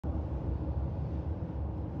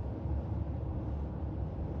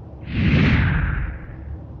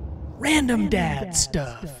random dad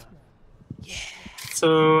stuff. Yeah.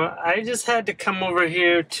 So I just had to come over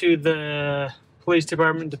here to the police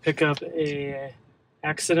department to pick up a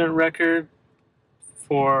accident record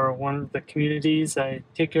for one of the communities I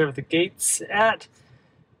take care of the gates at,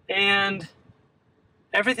 and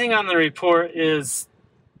everything on the report is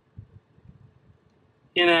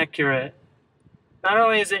inaccurate. Not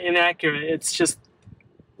only is it inaccurate, it's just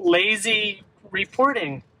lazy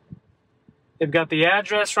reporting. They've got the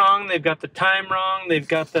address wrong, they've got the time wrong, they've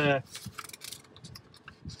got the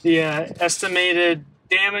estimated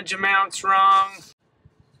damage amounts wrong.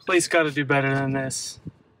 Police got to do better than this.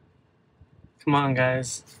 Come on,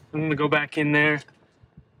 guys. I'm going to go back in there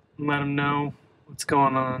and let them know what's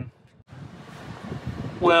going on.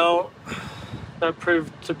 Well, that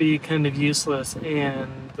proved to be kind of useless,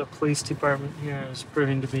 and the police department here is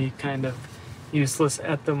proving to be kind of useless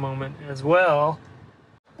at the moment as well.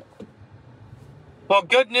 Well,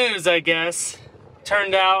 good news, I guess.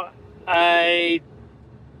 Turned out I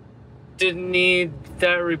didn't need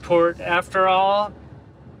that report after all.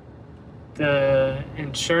 The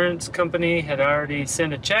insurance company had already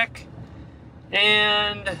sent a check,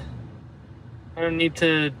 and I don't need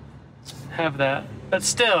to have that. But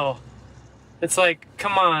still, it's like,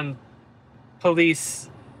 come on, police,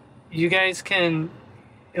 you guys can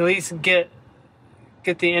at least get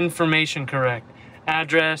the information correct.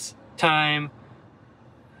 Address, time.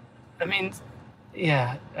 I mean,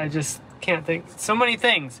 yeah, I just can't think. So many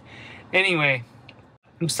things. Anyway,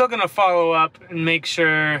 I'm still gonna follow up and make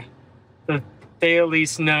sure that they at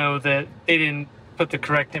least know that they didn't put the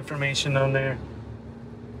correct information on there.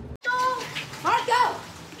 Go! Alright, go!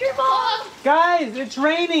 Your mom! Guys, it's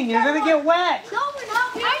raining. You're gonna get wet. No, we're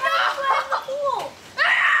not. We're not in the pool.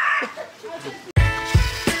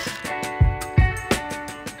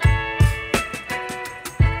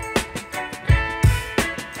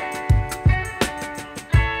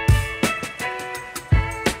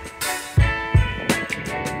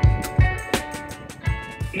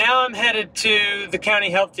 Now I'm headed to the county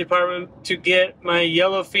health department to get my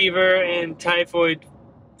yellow fever and typhoid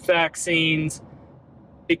vaccines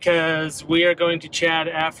because we are going to Chad,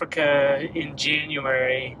 Africa in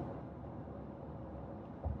January.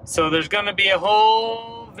 So there's going to be a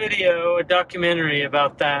whole video, a documentary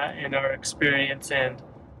about that and our experience and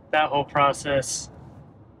that whole process,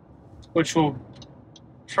 which will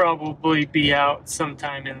probably be out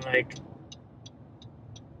sometime in like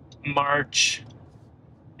March-ish.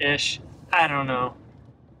 I don't know.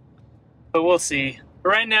 But we'll see. But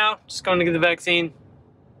right now, just going to get the vaccine.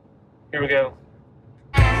 Here we go.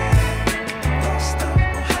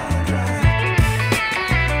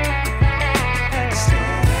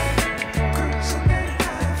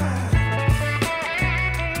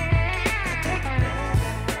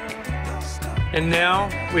 And now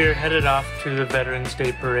we are headed off to the Veterans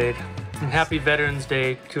Day Parade. And happy Veterans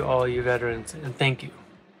Day to all you veterans, and thank you.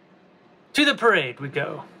 To the parade we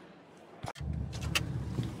go.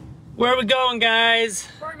 Where are we going, guys?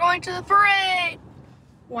 We're going to the parade.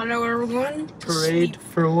 Want to know where we're going? Parade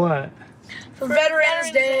for what? For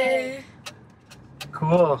Veterans Day.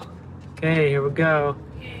 Cool. Okay, here we go.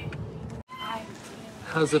 Hi.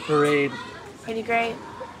 How's the parade? Pretty great.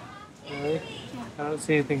 Really? I don't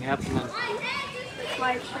see anything happening.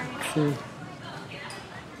 Live stream.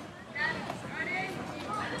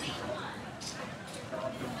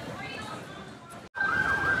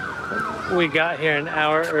 We got here an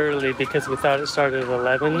hour early because we thought it started at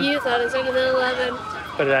 11. You thought it started at 11.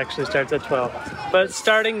 But it actually starts at 12. But it's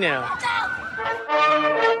starting now.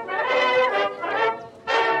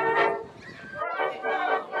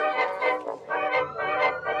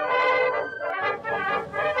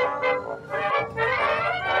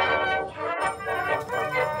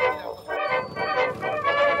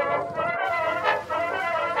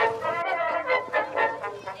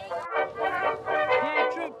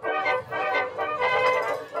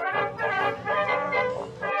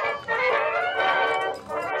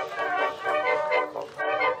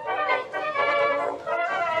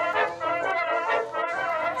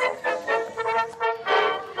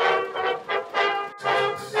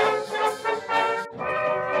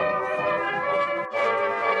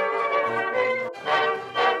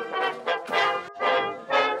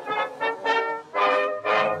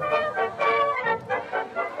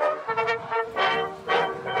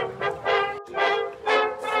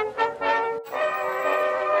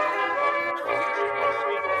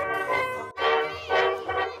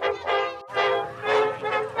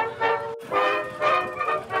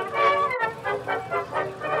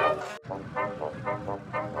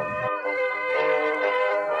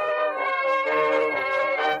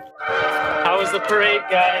 was the parade,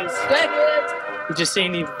 guys? Good. Did you see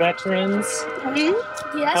any veterans?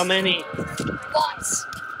 Yes. How many? Lots.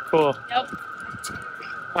 Cool. Yep.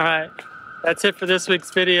 All right. That's it for this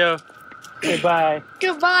week's video. Goodbye.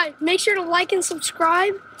 Goodbye. Make sure to like and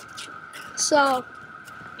subscribe. So,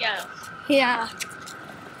 yeah.